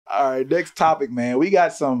All right, next topic, man. We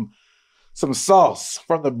got some sauce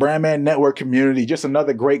from the Brandman Network community. Just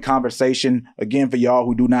another great conversation. Again, for y'all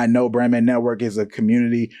who do not know, Brandman Network is a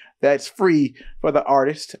community that's free for the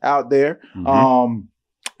artists out there.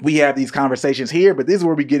 We have these conversations here, but this is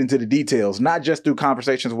where we get into the details, not just through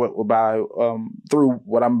conversations through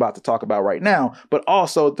what I'm about to talk about right now, but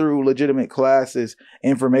also through legitimate classes,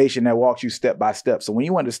 information that walks you step by step. So when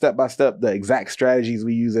you want to step by step, the exact strategies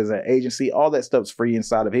we use as an agency, all that stuff's free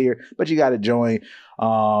inside of here, but you got to join.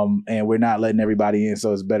 And we're not letting everybody in,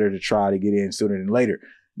 so it's better to try to get in sooner than later.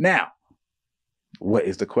 Now, what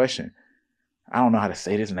is the question? I don't know how to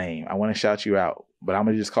say this name. I want to shout you out, but I'm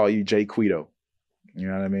going to just call you Jacorey. You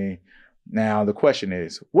know what I mean? Now, the question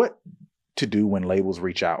is, what to do when labels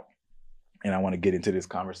reach out? And I want to get into this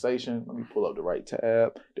conversation. Let me pull up the right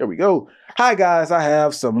tab. There we go. Hi, guys. I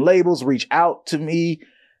have some labels reach out to me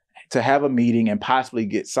to have a meeting and possibly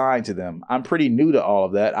get signed to them. I'm pretty new to all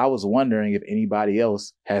of that. I was wondering if anybody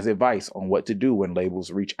else has advice on what to do when labels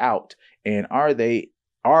reach out. And are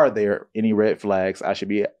there any red flags I should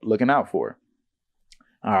be looking out for?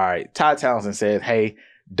 All right. Todd Townsend says, hey,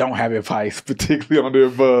 don't have advice, particularly on the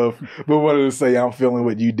above, but wanted to say I'm feeling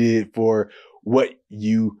what you did for what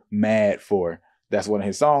you mad for. That's one of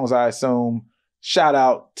his songs, I assume. Shout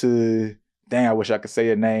out to, dang, I wish I could say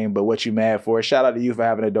your name, but what you mad for. Shout out to you for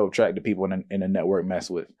having a dope track that people in the network mess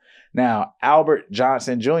with. Now, Albert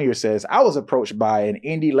Johnson Jr. says, I was approached by an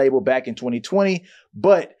indie label back in 2020,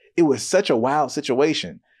 but it was such a wild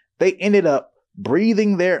situation. They ended up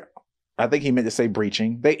breaching their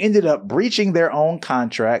own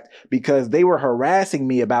contract because they were harassing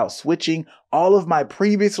me about switching all of my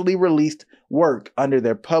previously released work under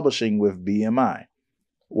their publishing with BMI.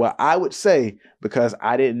 Well, I would say, because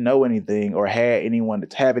I didn't know anything or had anyone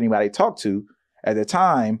to have anybody talk to at the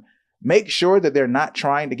time, make sure that they're not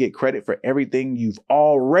trying to get credit for everything you've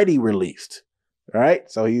already released. All right.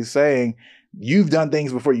 So he's saying you've done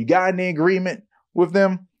things before you got in the agreement with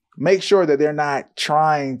them. Make sure that they're not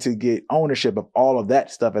trying to get ownership of all of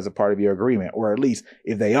that stuff as a part of your agreement, or at least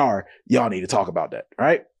if they are, y'all need to talk about that. All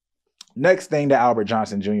right. Next thing that Albert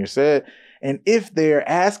Johnson Jr. said, and if they're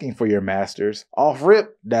asking for your masters off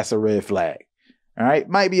rip, that's a red flag. All right.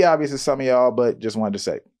 Might be obvious to some of y'all, but just wanted to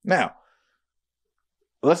say. Now,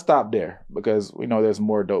 let's stop there because we know there's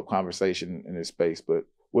more dope conversation in this space. But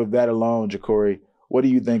with that alone, Jacorey, what do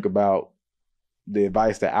you think about the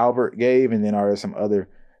advice that Albert gave? And then are there some other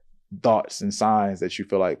thoughts and signs that you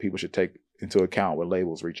feel like people should take into account when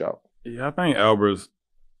labels reach out? Yeah, I think Albert's,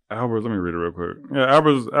 let me read it real quick. Yeah,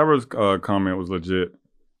 Albert's comment was legit.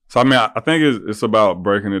 So, I mean, I think it's about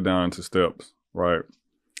breaking it down into steps, right?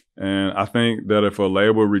 And I think that if a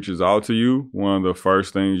label reaches out to you, one of the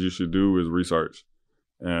first things you should do is research.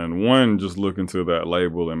 And one, just look into that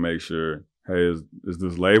label and make sure, hey, is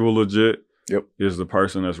this label legit? Yep. Is the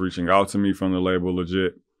person that's reaching out to me from the label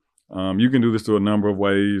legit? You can do this through a number of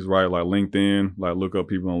ways, right? Like LinkedIn, like look up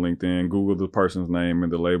people on LinkedIn, Google the person's name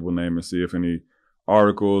and the label name and see if any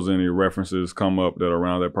articles, any references come up that are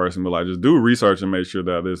around that person. But like just do research and make sure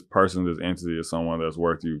that this person, this entity is someone that's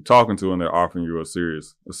worth you talking to and they're offering you a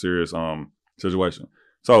serious situation.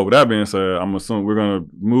 So with that being said, I'm assuming we're going to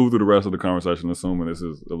move through the rest of the conversation assuming this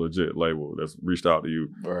is a legit label that's reached out to you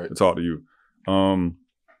to talk to you.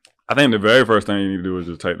 I think the very first thing you need to do is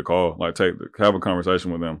just take the call, like have a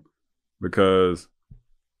conversation with them. Because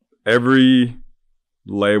every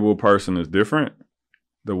label person is different.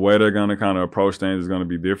 The way they're going to kind of approach things is going to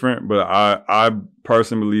be different. But I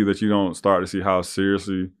personally believe that you don't start to see how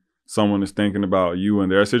seriously someone is thinking about you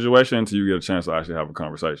and their situation until you get a chance to actually have a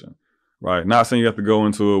conversation, right? Not saying you have to go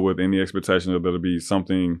into it with any expectation that there'll be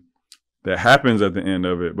something that happens at the end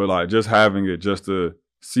of it, but like just having it just to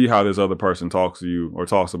see how this other person talks to you or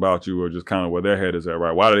talks about you or just kind of where their head is at,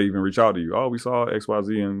 right? Why did they even reach out to you? Oh, we saw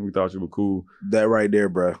XYZ and we thought you were cool. That right there,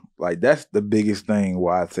 bro. Like that's the biggest thing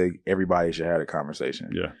why I think everybody should have a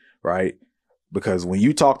conversation. Yeah. Right? Because when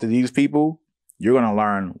you talk to these people, you're going to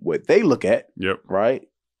learn what they look at. Yep. Right?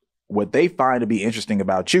 What they find to be interesting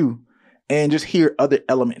about you and just hear other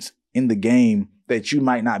elements in the game that you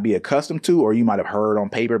might not be accustomed to or you might have heard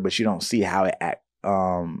on paper, but you don't see how it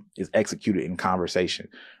is executed in conversation,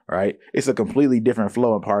 right? It's a completely different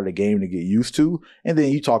flow and part of the game to get used to. And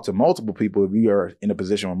then you talk to multiple people. If you are in a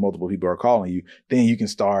position where multiple people are calling you, then you can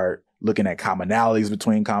start looking at commonalities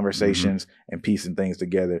between conversations and piecing things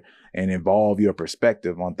together and evolve your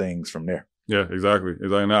perspective on things from there. Yeah, exactly.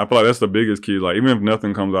 And I feel like that's the biggest key. Like even if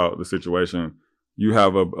nothing comes out of the situation, you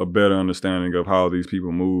have a better understanding of how these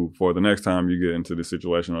people move for the next time you get into the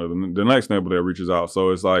situation or the next neighbor that reaches out.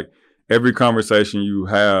 So it's like, every conversation you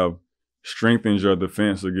have strengthens your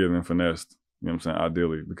defense of getting finessed, You know what I'm saying?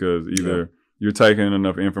 Ideally, because either you're taking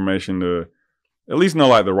enough information to at least know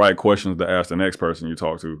like the right questions to ask the next person you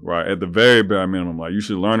talk to, right? At the very bare minimum, like you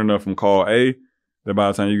should learn enough from call A that by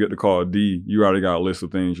the time you get to call D, you already got a list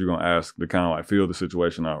of things you're gonna ask to kind of like feel the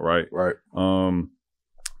situation out, right? Right.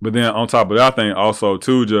 But then on top of that, I think also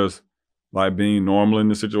too, just like being normal in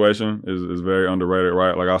the situation is very underrated,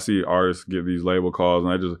 right? Like I see artists get these label calls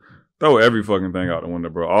and they just throw every fucking thing out the window,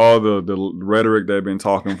 bro. All the rhetoric they've been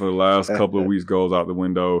talking for the last couple of weeks goes out the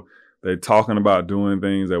window. They talking about doing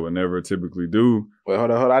things they would never typically do. Wait, hold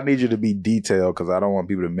on. I need you to be detailed because I don't want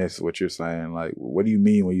people to miss what you're saying. Like, what do you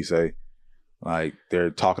mean when you say, like, they're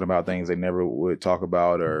talking about things they never would talk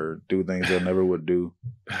about or do things they never would do?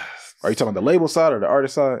 Are you talking the label side or the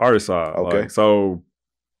artist side? Artist side. Okay. Like, so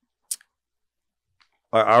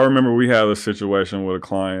I remember we had a situation with a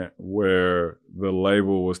client where the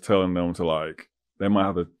label was telling them to like, they might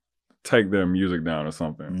have to take their music down or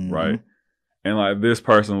something, right? And like this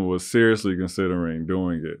person was seriously considering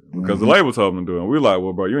doing it because the label told them to do it. And we were like,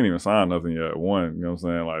 well, bro, you ain't even signed nothing yet. One, you know what I'm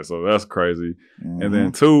saying? Like, so that's crazy. And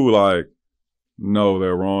then two, like, no,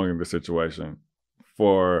 they're wrong in the situation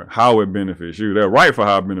for how it benefits you. They're right for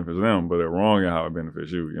how it benefits them, but they're wrong in how it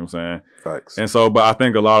benefits you. You know what I'm saying? Facts. And so, but I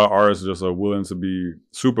think a lot of artists just are willing to be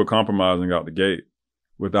super compromising out the gate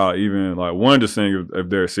without even like, one, just saying if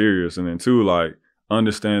they're serious, and then two, like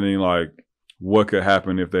understanding like what could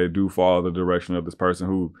happen if they do follow the direction of this person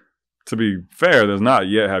who, to be fair, does not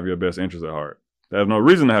yet have your best interest at heart. They have no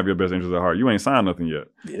reason to have your best interest at heart. You ain't signed nothing yet.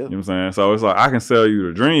 Yeah. You know what I'm saying? So it's like, I can sell you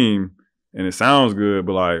the dream and it sounds good,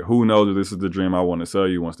 but like, who knows if this is the dream I want to sell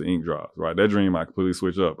you once the ink drops, right? That dream I completely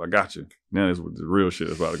switch up. I got you. Now this the real shit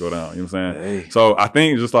is about to go down. You know what I'm saying? Hey. So I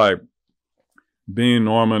think just like being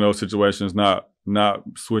normal in those situations, not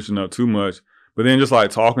switching up too much, but then just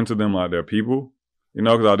like talking to them like they're people, you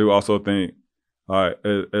know, because I do also think, all right,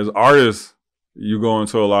 as artists, you go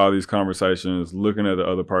into a lot of these conversations looking at the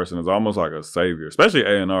other person as almost like a savior, especially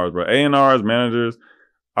A&Rs, bro. A&Rs, managers,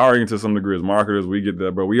 I argue to some degree as marketers, we get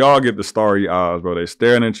that, bro. We all get the starry eyes, bro. They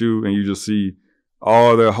staring at you and you just see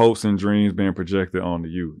all their hopes and dreams being projected onto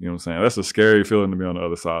you. You know what I'm saying? That's a scary feeling to be on the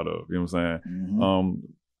other side of. You know what I'm saying?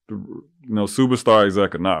 You know, superstar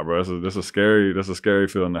exec or not, bro. That's a scary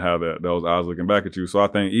feeling to have those eyes looking back at you. So I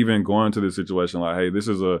think even going to this situation like, hey, this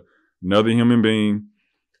is another human being,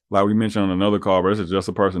 like we mentioned on another call, but this is just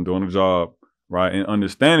a person doing a job, right? And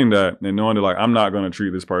understanding that and knowing that like, I'm not going to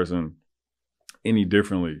treat this person any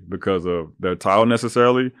differently because of their title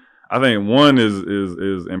necessarily. I think one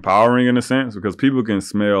is empowering in a sense because people can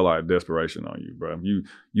smell like desperation on you, bro.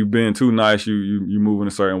 You've been too nice, you move in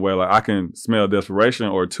a certain way. Like I can smell desperation,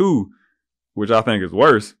 or two, which I think is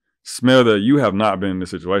worse, smell that you have not been in this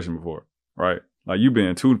situation before, right? Like you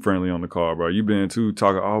been too friendly on the call, bro. You been too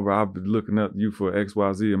talking, oh, bro, I've been looking up you for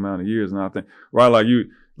XYZ amount of years. And I think, right, like you,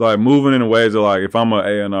 like moving in ways that like, if I'm an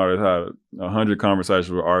A&R that had 100 conversations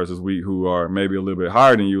with artists this week who are maybe a little bit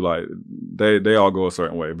higher than you, like they all go a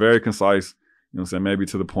certain way. Very concise, you know what I'm saying? Maybe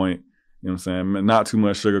to the point, you know what I'm saying? Not too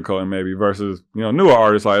much sugarcoating maybe versus, you know, newer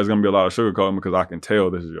artists, like it's going to be a lot of sugarcoating because I can tell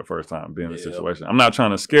this is your first time being in this situation. I'm not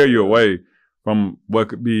trying to scare you away from what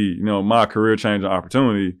could be, you know, my career changing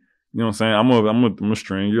opportunity. You know what I'm saying? I'm gonna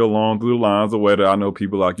string you along through the lines of way that I know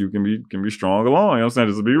people like you can be strong along. You know what I'm saying?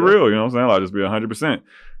 Just to be real, you know what I'm saying? Like just be 100%.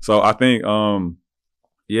 So I think,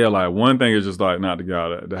 yeah, like one thing is just like not to get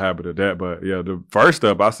out of the habit of that, but yeah, the first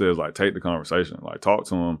step I said is like take the conversation, like talk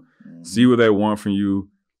to them, see what they want from you,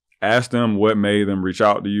 ask them what made them reach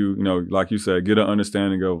out to you. You know, like you said, get an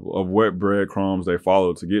understanding of what breadcrumbs they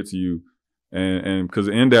followed to get to you. And because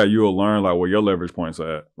in that you'll learn like where your leverage points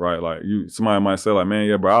are at, right? Like somebody might say like, man,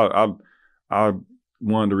 yeah, bro, I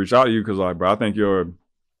wanted to reach out to you because like, bro, I think your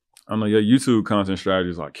YouTube content strategy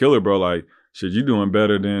is like killer, bro. Like, shit, you doing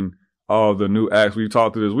better than all the new acts we've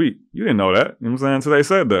talked to this week. You didn't know that, you know what I'm saying? So they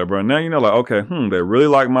said that, bro. Now you know, like, okay, they really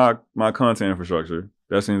like my content infrastructure.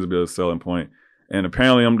 That seems to be a selling point. And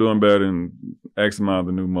apparently I'm doing better than X amount of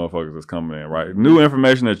the new motherfuckers that's coming in, right? New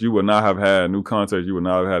information that you would not have had, new context you would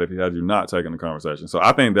not have had if you had you not taken the conversation. So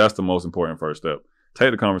I think that's the most important first step.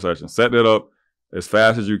 Take the conversation, set that up as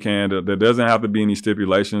fast as you can. There doesn't have to be any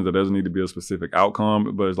stipulations. There doesn't need to be a specific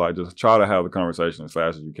outcome, but it's like just try to have the conversation as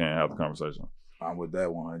fast as you can have the conversation. I'm with that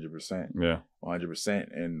 100%. Yeah.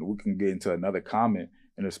 100%. And we can get into another comment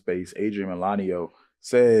in the space. Adrian Melanio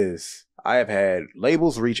says, I have had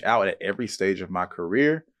labels reach out at every stage of my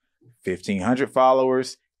career, 1,500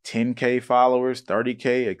 followers, 10K followers,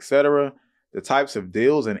 30K, etc. The types of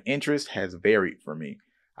deals and interest has varied for me.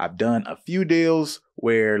 I've done a few deals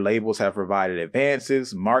where labels have provided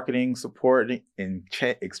advances, marketing support in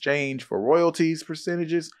exchange for royalties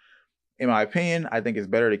percentages, in my opinion, I think it's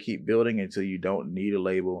better to keep building until you don't need a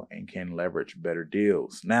label and can leverage better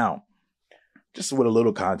deals. Now, just with a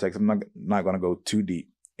little context, I'm not going to go too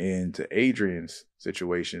deep into Adrian's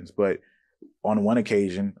situations, but on one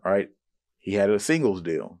occasion, right, he had a singles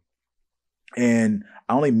deal. And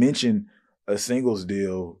I only mention a singles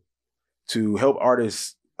deal to help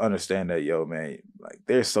artists understand that, yo, man, like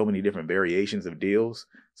there's so many different variations of deals.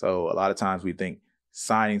 So a lot of times we think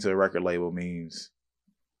signing to a record label means,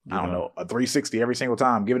 I don't know, a 360 every single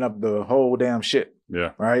time, giving up the whole damn shit.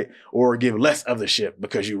 Yeah. Right. Or give less of the shit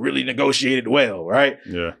because you really negotiated well. Right.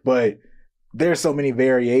 Yeah. But there's so many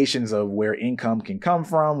variations of where income can come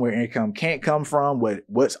from, where income can't come from,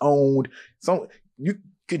 what's owned. So you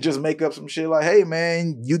could just make up some shit like, hey,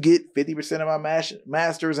 man, you get 50% of my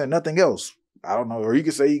masters and nothing else. I don't know. Or you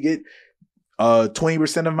could say you get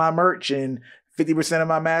 20% of my merch and 50% of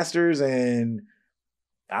my masters and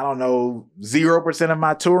I don't know, 0% of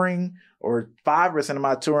my touring or 5% of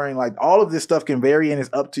my touring. Like all of this stuff can vary and it's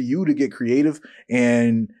up to you to get creative.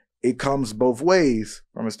 And it comes both ways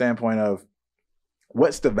from a standpoint of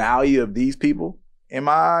what's the value of these people in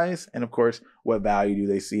my eyes? And of course, what value do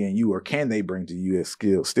they see in you or can they bring to you as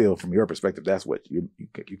skill still from your perspective? That's what you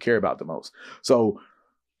care about the most. So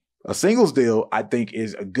a singles deal, I think,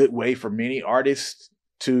 is a good way for many artists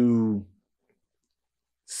to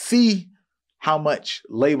see how much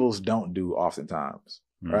labels don't do oftentimes,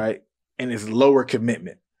 right? And it's lower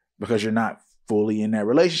commitment because you're not fully in that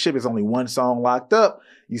relationship. It's only one song locked up.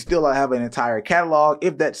 You still have an entire catalog.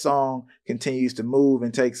 If that song continues to move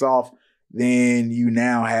and takes off, then you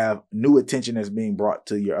now have new attention that's being brought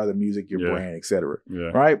to your other music, your brand, etc.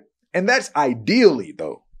 Right? And that's ideally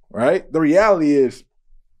though, right? The reality is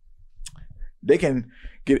they can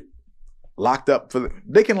get locked up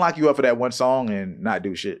they can lock you up for that one song and not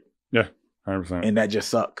do shit. Yeah. 100%. And that just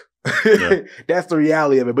suck. Yeah. That's the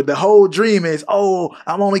reality of it. But the whole dream is, oh,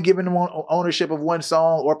 I'm only giving them ownership of one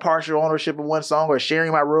song or partial ownership of one song or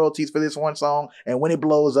sharing my royalties for this one song. And when it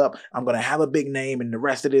blows up, I'm going to have a big name and the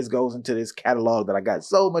rest of this goes into this catalog that I got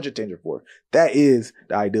so much attention for. That is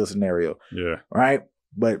the ideal scenario. Yeah. Right?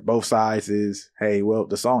 But both sides is, hey, well,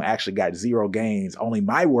 the song actually got zero gains. Only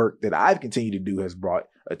my work that I've continued to do has brought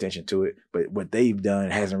attention to it. But what they've done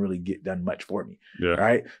hasn't really done much for me. Yeah.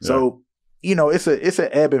 Right? Yeah. So, you know, it's an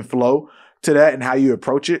ebb and flow to that and how you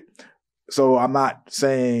approach it. So I'm not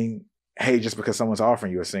saying, hey, just because someone's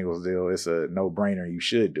offering you a singles deal, it's a no-brainer. You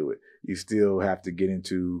should do it. You still have to get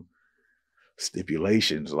into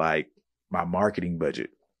stipulations like my marketing budget.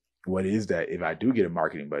 What is that if I do get a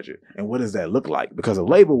marketing budget? And what does that look like? Because a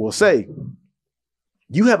label will say,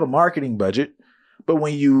 you have a marketing budget, but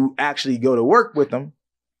when you actually go to work with them,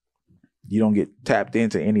 you don't get tapped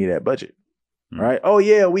into any of that budget. Right? Oh,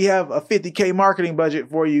 yeah, we have a $50K marketing budget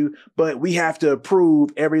for you, but we have to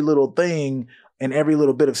approve every little thing and every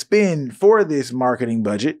little bit of spend for this marketing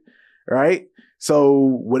budget. Right? So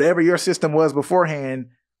whatever your system was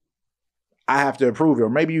beforehand, I have to approve it. Or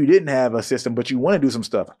maybe you didn't have a system, but you want to do some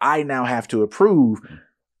stuff. I now have to approve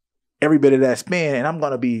every bit of that spend, and I'm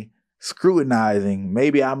going to be scrutinizing.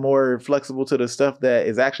 Maybe I'm more flexible to the stuff that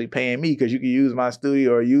is actually paying me because you can use my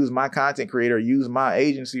studio or use my content creator, or use my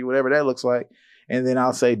agency, whatever that looks like. And then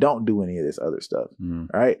I'll say, don't do any of this other stuff.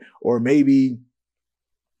 Right? Or maybe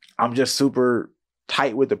I'm just super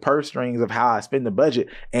tight with the purse strings of how I spend the budget.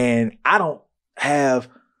 And I don't have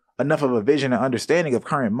enough of a vision and understanding of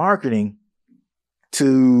current marketing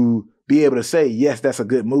to be able to say, yes, that's a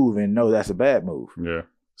good move, and no, that's a bad move. Yeah.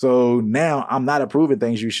 So now I'm not approving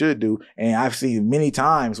things you should do. And I've seen many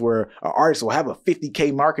times where an artist will have a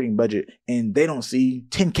 $50K marketing budget and they don't see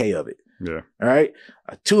 10K of it. Yeah. All right.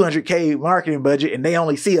 A $200K marketing budget and they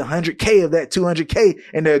only see 100K of that 200K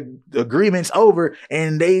and the agreement's over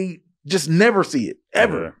and they just never see it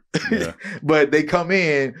ever. Yeah. Yeah. But they come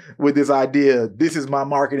in with this idea, this is my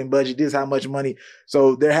marketing budget, this is how much money.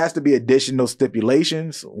 So there has to be additional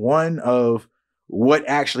stipulations. One of what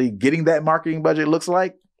actually getting that marketing budget looks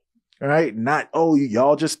like. All right. Not, oh,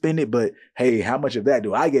 y'all just spend it, but hey, how much of that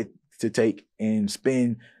do I get to take and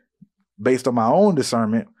spend based on my own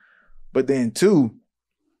discernment? But then two,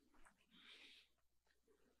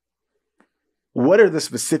 what are the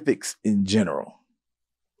specifics in general?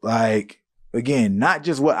 Like, again, not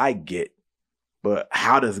just what I get, but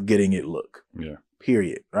how does getting it look? Yeah.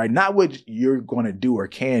 Period. Right. Not what you're going to do or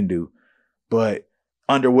can do, but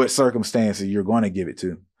under what circumstances you're going to give it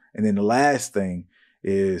to. And then the last thing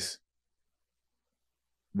is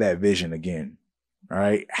that vision again. All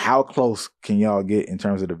right. How close can y'all get in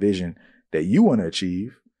terms of the vision that you want to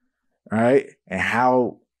achieve? All right. And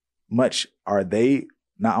how much are they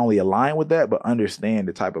not only align with that, but understand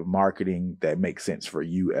the type of marketing that makes sense for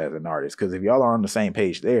you as an artist. Because if y'all are on the same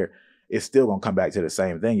page there, it's still going to come back to the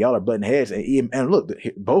same thing. Y'all are butting heads. And look,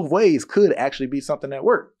 both ways could actually be something that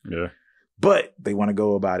worked. Yeah. But they want to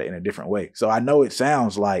go about it in a different way. So I know it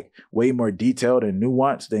sounds like way more detailed and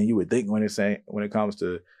nuanced than you would think when it comes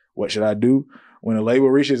to what should I do when a label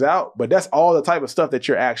reaches out. But that's all the type of stuff that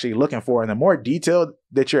you're actually looking for. And the more detailed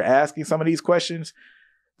that you're asking some of these questions,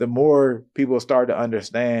 the more people start to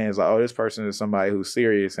understand, it's like, oh, this person is somebody who's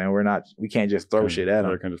serious, and we can't just throw shit at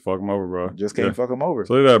them. Can't just fuck them over, bro. Just can't fuck them over.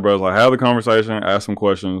 So look at that, bro. It's like, have the conversation, ask some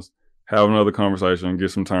questions, have another conversation, get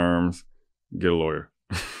some terms, get a lawyer.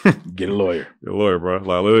 Get a lawyer. Get a lawyer, bro.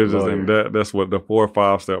 Like, literally just in that's what the 4 or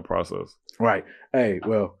 5 step process. Right. Hey,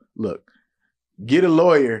 well, look, get a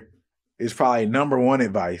lawyer is probably number one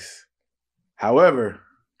advice. However,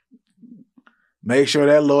 make sure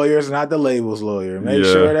that lawyer is not the label's lawyer. Make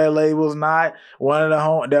sure that label's not one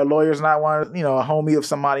of that lawyer's not one of, a homie of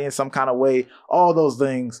somebody in some kind of way. All those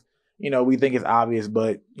things, we think it's obvious,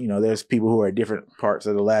 but there's people who are at different parts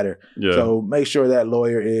of the ladder. Yeah. So make sure that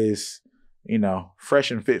lawyer is, fresh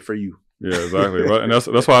and fit for you. Yeah, exactly. And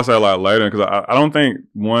that's why I say like later, because I don't think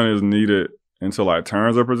one is needed until like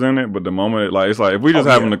terms are presented. But the moment it's like if we just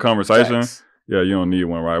having a conversation, you don't need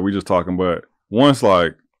one, right? We just talking. But once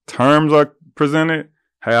like terms are presented,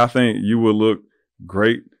 hey, I think you would look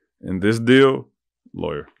great in this deal.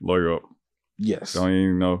 Lawyer up. Yes. Don't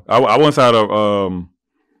even know. I once had one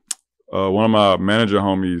of my manager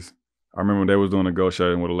homies. I remember they was doing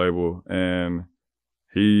negotiating with a label, and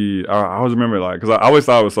I always remember because I always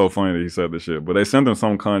thought it was so funny that he said this shit, but they sent him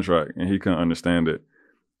some contract and he couldn't understand it,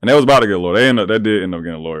 and they was about to get a lawyer. They did end up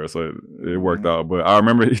getting a lawyer, so it worked out. But I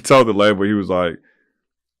remember he told the label, he was like,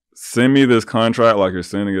 send me this contract like you're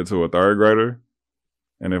sending it to a 3rd grader.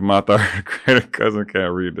 And if my 3rd grader cousin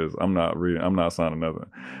can't read this, I'm not signing nothing.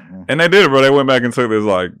 Mm-hmm. And they did it, bro. They went back and took this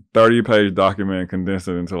 30-page document and condensed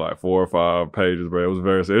it into 4 or 5 pages, bro. It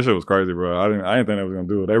was this shit was crazy, bro. I didn't think they was gonna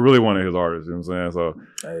do it. They really wanted his artist, you know what I'm saying?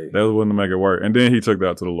 So they was willing to make it work. And then he took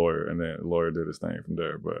that to the lawyer, and then the lawyer did his thing from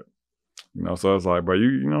there. But so it's like, bro,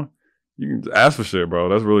 you can ask for shit, bro.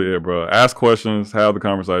 That's really it, bro. Ask questions, have the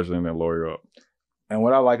conversation, and then lawyer up. And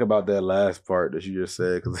what I like about that last part that you just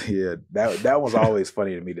said, because that was always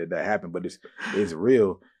funny to me that happened, but it's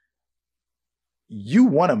real. You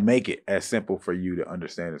want to make it as simple for you to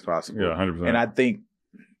understand as possible. Yeah, 100%. And I think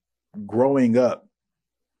growing up,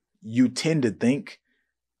 you tend to think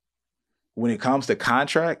when it comes to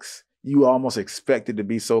contracts, you almost expect it to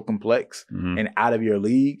be so complex and out of your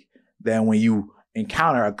league that when you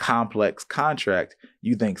encounter a complex contract,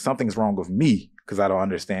 you think something's wrong with me because I don't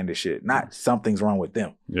understand this shit. Not something's wrong with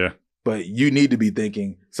them. Yeah. But you need to be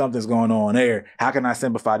thinking something's going on there. How can I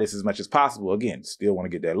simplify this as much as possible? Again, still want to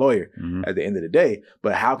get that lawyer at the end of the day.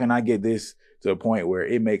 But how can I get this to a point where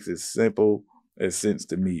it makes as simple as sense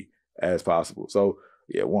to me as possible? So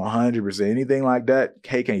yeah, 100%. Anything like that.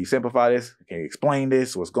 Hey, can you simplify this? Can you explain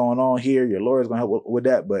this? What's going on here? Your lawyer's going to help with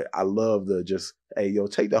that. But I love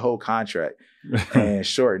take the whole contract and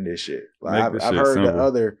shorten this shit. I've heard simple. The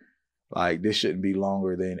other, this shouldn't be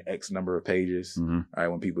longer than X number of pages, right?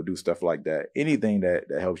 When people do stuff like that, anything that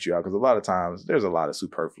helps you out, because a lot of times there's a lot of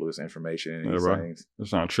superfluous information in these things. Just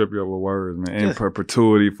trying to trip you up with words, man. In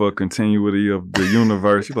perpetuity for continuity of the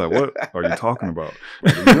universe. You're like, what are you talking about?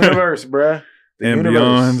 The universe, bruh. And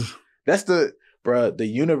beyond. That's the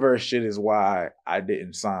universe shit is why I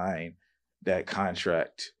didn't sign that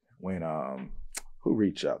contract when who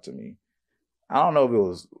reached out to me? I don't know if it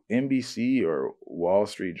was NBC or Wall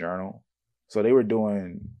Street Journal. So they were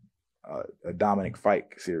doing a Dominic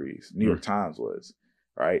Fike series. New York Times was,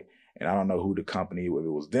 right? And I don't know who the company, whether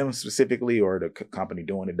it was them specifically or the company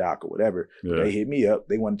doing the doc or whatever. Yeah. They hit me up.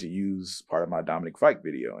 They wanted to use part of my Dominic Fike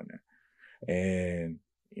video in there. And,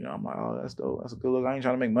 I'm like, oh, that's dope. That's a good look. I ain't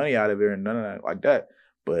trying to make money out of it or none of that like that.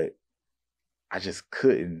 But I just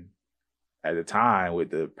couldn't at the time with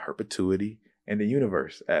the perpetuity and the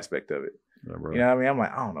universe aspect of it. Yeah, you know what I mean? I'm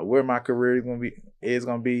like, I don't know where my career is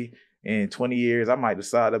gonna be in 20 years. I might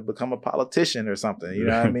decide to become a politician or something. You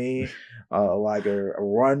know what I mean? Like a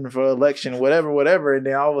run for election, whatever. And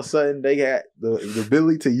then all of a sudden they had the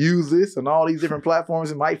ability to use this on all these different platforms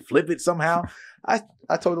and might flip it somehow. I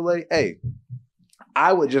told the lady, hey,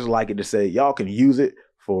 I would just like it to say y'all can use it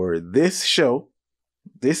for this show,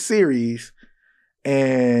 this series,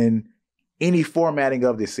 and any formatting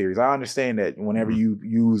of this series. I understand that whenever you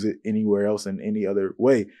use it anywhere else in any other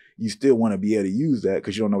way, you still want to be able to use that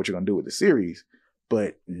because you don't know what you're going to do with the series.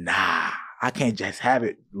 But nah, I can't just have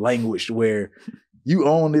it languaged where you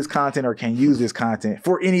own this content or can use this content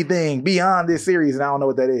for anything beyond this series, and I don't know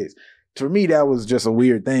what that is. for me, that was just a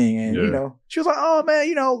weird thing. And, Yeah. you know, she was like, oh, man,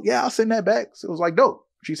 you know, yeah, I'll send that back. So it was like, dope.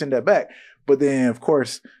 She sent that back. But then, of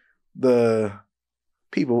course, the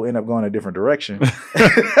people end up going a different direction.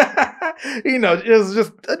 You know, it was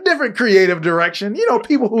just a different creative direction. You know,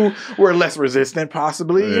 people who were less resistant,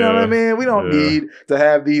 possibly. You know what I mean? We don't need to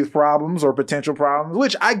have these problems or potential problems,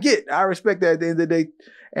 which I get. I respect that at the end of the day.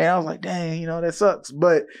 And I was like, dang, you know, that sucks.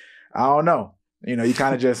 But I don't know. You know, you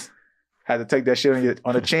kind of just had to take that shit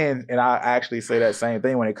on the chin. And I actually say that same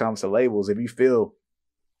thing when it comes to labels. If you feel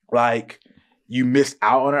like you missed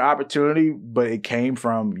out on an opportunity, but it came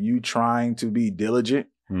from you trying to be diligent,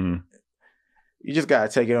 you just got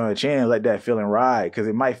to take it on the chin and let that feeling ride, because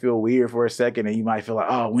it might feel weird for a second and you might feel like,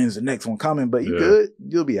 oh, when's the next one coming? But you good.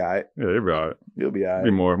 You'll be all right. Yeah, you'll be all right. You'll be all right. Be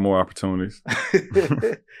more opportunities.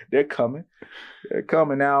 They're coming. They're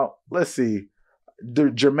coming out. Let's see.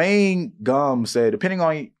 Jermaine Gum said, depending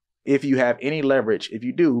on if you have any leverage, if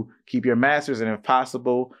you do, keep your masters, and if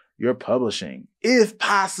possible, your publishing. If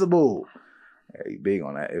possible. Hey, big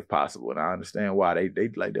on that, if possible. And I understand why they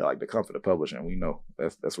like the comfort of publishing. We know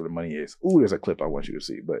that's where the money is. Ooh, there's a clip I want you to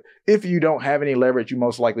see. But if you don't have any leverage, you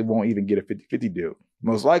most likely won't even get a 50-50 deal.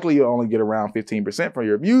 Most likely you'll only get around 15% for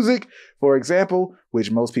your music. For example, which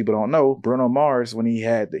most people don't know, Bruno Mars, when he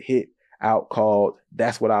had the hit out called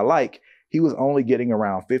That's What I Like, he was only getting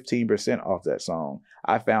around 15% off that song.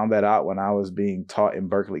 I found that out when I was being taught in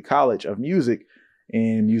Barkley College of Music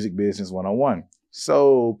in Music Business 101.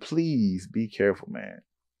 So please be careful, man.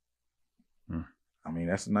 I mean,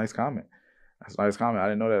 that's a nice comment. That's a nice comment. I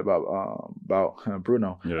didn't know that about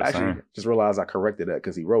Bruno. Yeah, actually, just realized I corrected that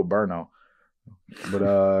because he wrote Burno.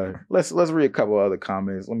 But let's read a couple other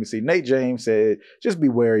comments. Let me see. Nate James said, just be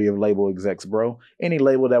wary of label execs, bro. Any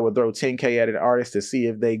label that would throw $10K at an artist to see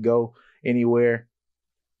if they go anywhere.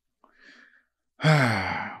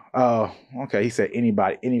 Oh, okay. He said any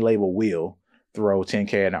label will throw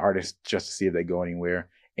 $10K at an artist just to see if they go anywhere.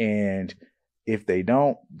 And if they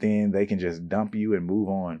don't, then they can just dump you and move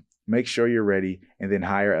on. Make sure you're ready, and then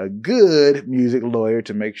hire a good music lawyer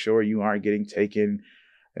to make sure you aren't getting taken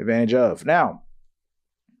advantage of. Now,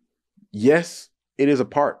 yes, it is a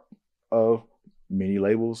part of many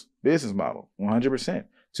labels' business model, 100%,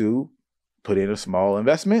 to put in a small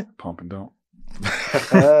investment. Pump and dump.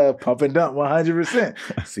 Pump and dump,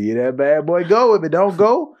 100%. See that bad boy go. If it don't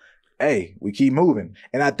go, hey, we keep moving.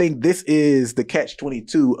 And I think this is the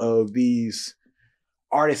catch-22 of these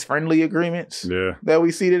artist-friendly agreements that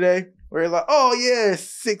we see today, where it's like, oh, yeah,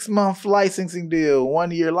 6-month licensing deal,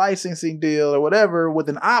 1-year licensing deal, or whatever, with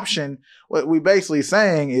an option. What we basically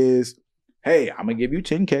saying is, hey, I'm going to give you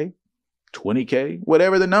 10K, 20K,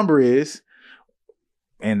 whatever the number is.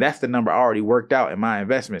 And that's the number I already worked out in my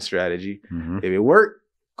investment strategy. If it worked,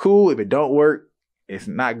 cool. If it don't work, it's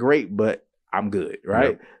not great, but I'm good,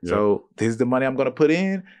 right? Yep. So this is the money I'm going to put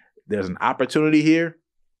in. There's an opportunity here.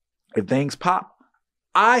 If things pop,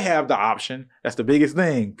 I have the option. That's the biggest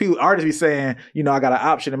thing. Artists be saying, you know, I got an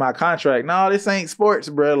option in my contract. No, this ain't sports,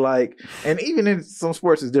 bro. Like, and even in some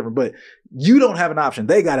sports it's different, but you don't have an option.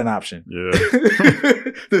 They got an option.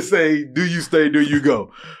 To say, do you stay, do you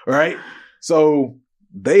go? All right. So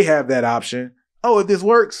they have that option. Oh, if this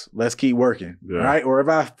works, let's keep working, right? Or if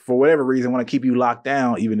I, for whatever reason, want to keep you locked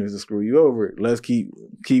down, even if it's to screw you over, let's keep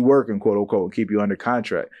working, quote unquote, keep you under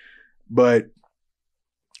contract. But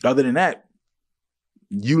other than that,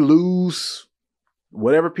 you lose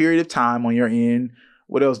whatever period of time on your end.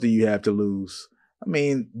 What else do you have to lose? I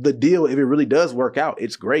mean, the deal, if it really does work out,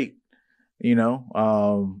 it's great, you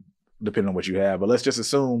know, depending on what you have. But let's just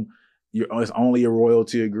assume it's only a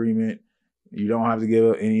royalty agreement. You don't have to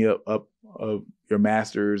give any up of your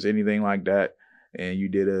masters, anything like that. And you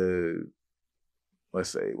did let's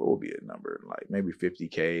say, what would be a number? Like maybe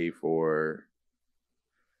 50K for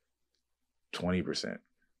 20%.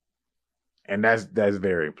 And that's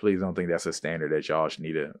very, please don't think that's a standard that y'all should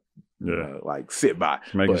need to like sit by.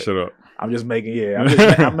 Making shit up. I'm just making,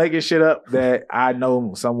 I'm making shit up that I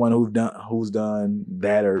know someone who's done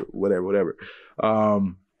that or whatever.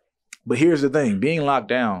 But here's the thing, being locked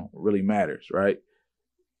down really matters, right?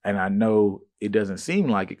 And I know it doesn't seem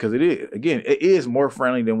like it, because it is more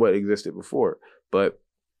friendly than what existed before. But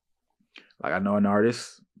like, I know an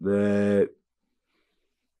artist that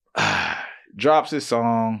drops his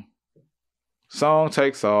song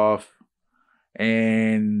takes off,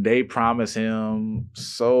 and they promise him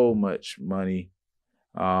so much money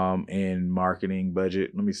in marketing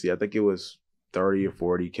budget. Let me see, I think it was 30 or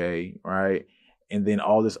 40K, right? And then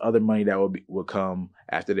all this other money that would come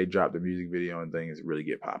after they drop the music video and things really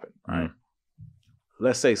get popping, right?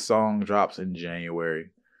 Let's say song drops in January,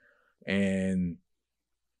 and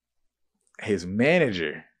his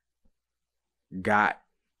manager got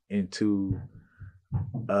into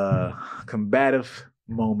a combative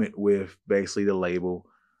moment with basically the label.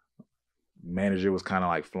 Manager was kind of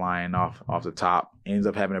like flying off the top. Ends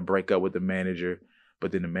up having to break up with the manager,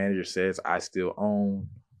 but then the manager says, "I still own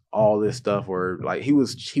all this stuff." Or like he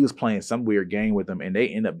was playing some weird game with them, and they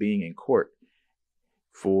end up being in court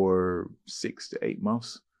for 6 to 8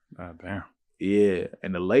 months. Ah, damn. Yeah,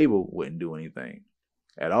 and the label wouldn't do anything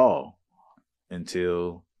at all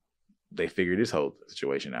until they figured this whole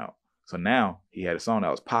situation out. So now he had a song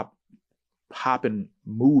that was popping,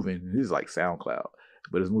 moving. This is like SoundCloud,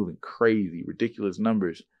 but it's moving crazy, ridiculous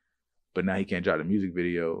numbers. But now he can't drop the music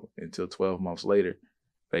video until 12 months later.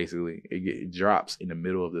 Basically, it drops in the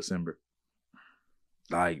middle of December.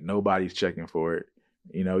 Like, nobody's checking for it.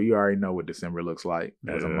 You know, you already know what December looks like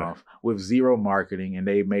as a month with zero marketing. And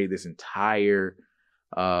they made this entire,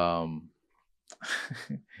 they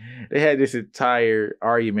had this entire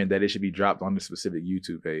argument that it should be dropped on the specific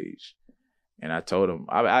YouTube page. And I told him,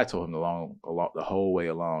 I told him the whole way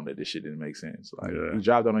along that this shit didn't make sense. Like, he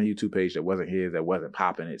dropped on a YouTube page that wasn't his, that wasn't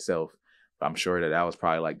popping itself. I'm sure that was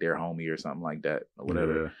probably like their homie or something like that or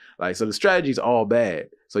whatever. Yeah. Like, so the strategy's all bad.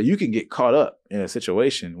 So you can get caught up in a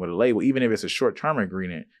situation with a label, even if it's a short-term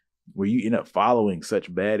agreement, where you end up following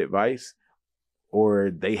such bad advice, or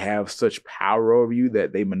they have such power over you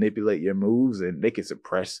that they manipulate your moves and they can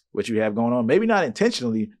suppress what you have going on. Maybe not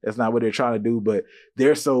intentionally. That's not what they're trying to do, but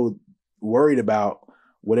they're so worried about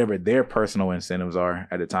whatever their personal incentives are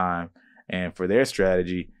at the time. And for their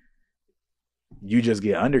strategy, you just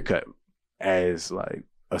get undercut as like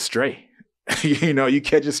a stray. You know, you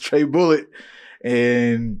catch a stray bullet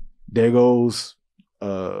and there goes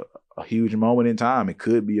a huge moment in time. It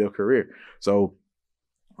could be your career. So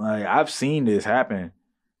like, I've seen this happen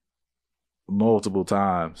multiple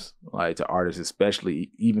times, like to artists, especially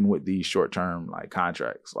even with these short-term like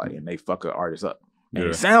contracts, like, and they fuck an artist up. And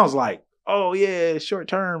it sounds like, oh yeah,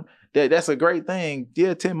 short-term, that's a great thing.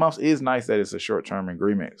 Yeah, 10 months is nice that it's a short-term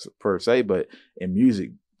agreement per se, but in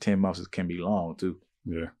music, 10 months can be long too.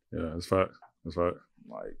 Yeah, that's fact. That's fact.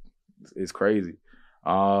 Like, it's crazy.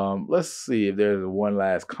 Let's see if there's one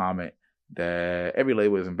last comment that every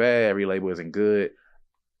label isn't bad, every label isn't good.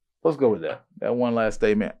 Let's go with that. That one last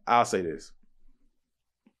statement. I'll say this.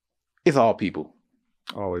 It's all people.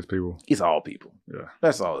 Always people. It's all people. Yeah.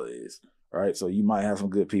 That's all it is. All right. So you might have some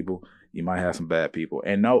good people. You might have some bad people.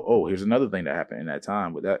 And here's another thing that happened in that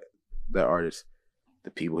time with that artist.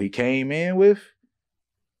 The people he came in with,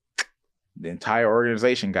 the entire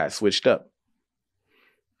organization got switched up.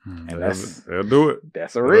 And they'll do it.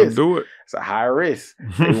 That's a risk. They'll do it. It's a high risk.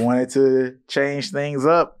 They wanted to change things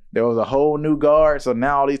up. There was a whole new guard. So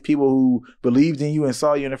now all these people who believed in you and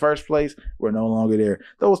saw you in the first place were no longer there.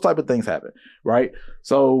 Those type of things happen, right?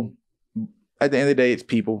 So at the end of the day, it's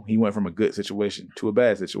people. He went from a good situation to a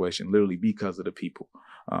bad situation, literally because of the people.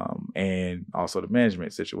 And also the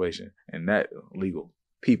management situation and that legal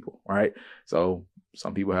people, right? So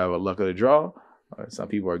some people have a luck of the draw. Some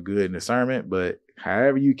people are good in discernment, but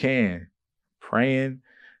however you can, praying,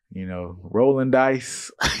 you know, rolling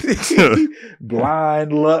dice,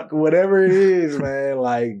 blind luck, whatever it is, man,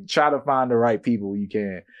 like try to find the right people you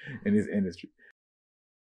can in this industry.